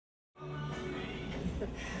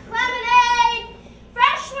Lemonade!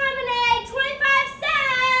 Fresh lemonade, 25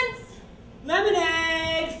 cents!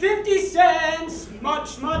 Lemonade, 50 cents!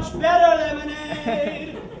 Much, much better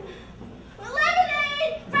lemonade!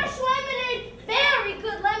 Lemonade! Fresh lemonade! Very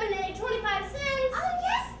good lemonade, 25 cents! Oh,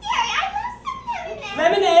 yes, Derry, I love some lemonade.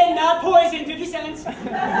 Lemonade, not poison, 50 cents. Poison?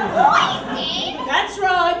 That's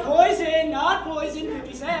right, poison, not poison,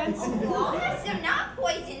 50 cents. Oh, I'll have some not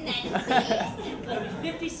poison then, please. That'll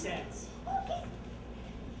be 50 cents. Okay.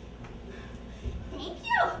 Thank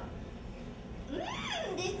you.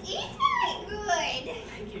 This is very good.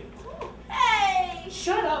 Thank you. Hey!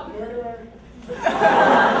 Shut up, murderer.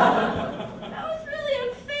 That was really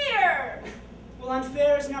unfair! Well,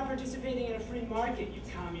 unfair is not participating in a free market, you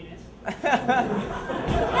communist.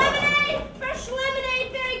 Lemonade! Fresh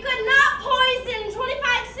lemonade, very good, not poison,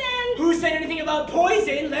 25 cents! Who said anything about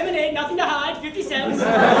poison? Lemonade, nothing to hide, 50 cents.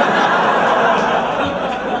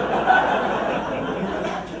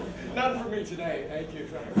 None for me today, thank you.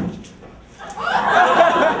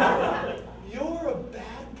 You're a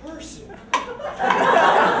bad person.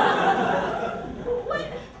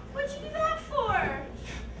 What'd you do that for?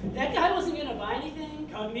 That guy wasn't gonna buy anything.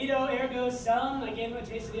 Cognito, ergo sum. I gave him a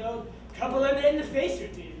taste of the old cup of lemonade in the face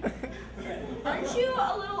routine. Aren't you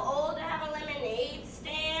a little old to have a lemonade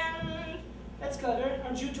stand? That's clever.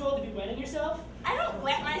 Aren't you too old to be wetting yourself? I don't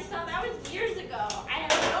wet myself, that was years ago. I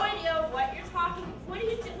have no idea what you're talking, what do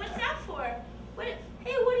you do, what's that for?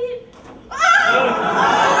 Hey, what do you,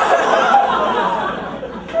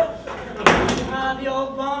 The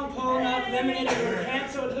old bong pulling out lemonade in her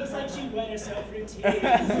pants so it looks like she wet herself routine.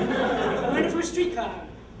 I went for a street clown.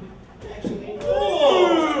 Actually.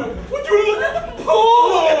 Would you look at the pool?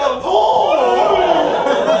 Look at the pool!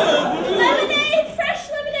 lemonade, fresh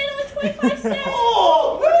lemonade, only 25 cents.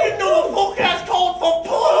 Oh, I didn't know the forecast called for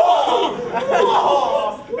pool!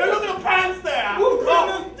 Oh, now look at the pants there! Oh,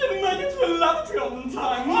 didn't make it to a lavatory on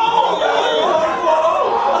time.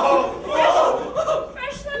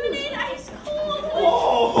 Fresh lemonade, ice cold.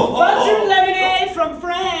 Luxury lemonade from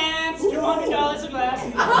France. $200 a glass.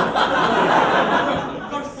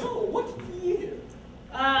 Garçon, what year?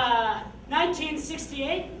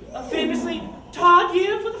 1968. A famously tard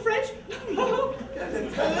year for the French. Let me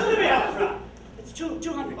have a try. It's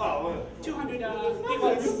 200. Oh, 200, big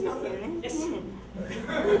ones. Yes.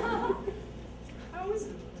 How is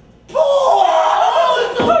it?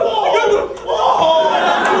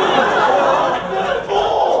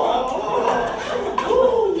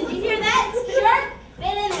 Did you hear that, jerk?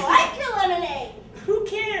 They didn't like your lemonade. Who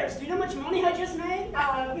cares? Do you know how much money I just made?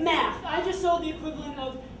 Math. I just sold the equivalent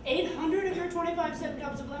of 800 of your 25-cent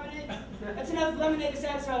cups of lemonade. That's enough lemonade to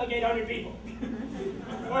satisfy like 800 people.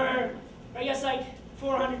 Or, I guess like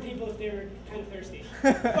 400 people if they were kind of thirsty.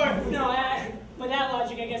 Or, no, by that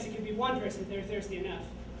logic, I guess it could be one person if they were thirsty enough.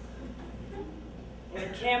 Or a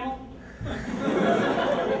camel. Or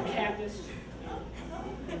a cactus.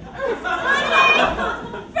 Lemonade!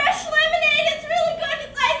 Fresh lemonade! It's really good!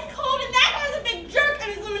 It's ice cold! And that guy was a big jerk and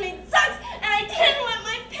his lemonade sucks! And I didn't wet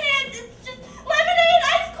my pants! It's just lemonade,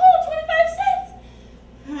 ice cold, 25 cents!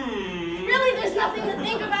 Really, there's nothing to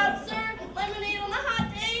think about, sir. Lemonade on a hot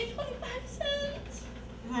day, 25 cents.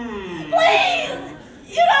 Please!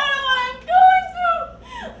 You don't know what I'm going through!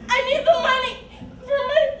 I need the money for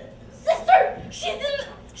my sister! She's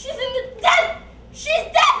in the dead! She's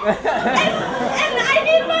dead! And I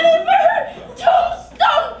need money for her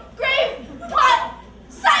tombstone, grave, plot,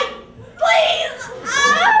 site! Please!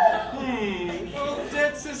 Well,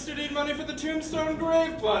 dead sister need money for the tombstone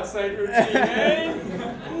grave plot site routine, eh?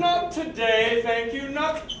 Not today, thank you,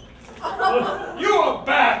 not... You're a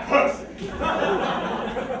bad person!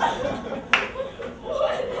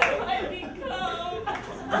 What have I become?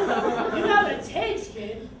 You know what it takes,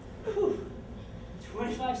 kid. Whew.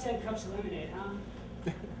 25-cent cups of lemonade, huh?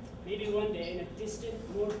 Maybe one day in a distant,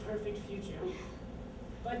 more perfect future.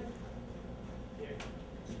 But, here.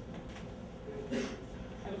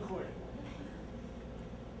 Have a quarter.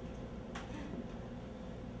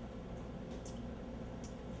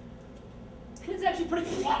 It's actually pretty...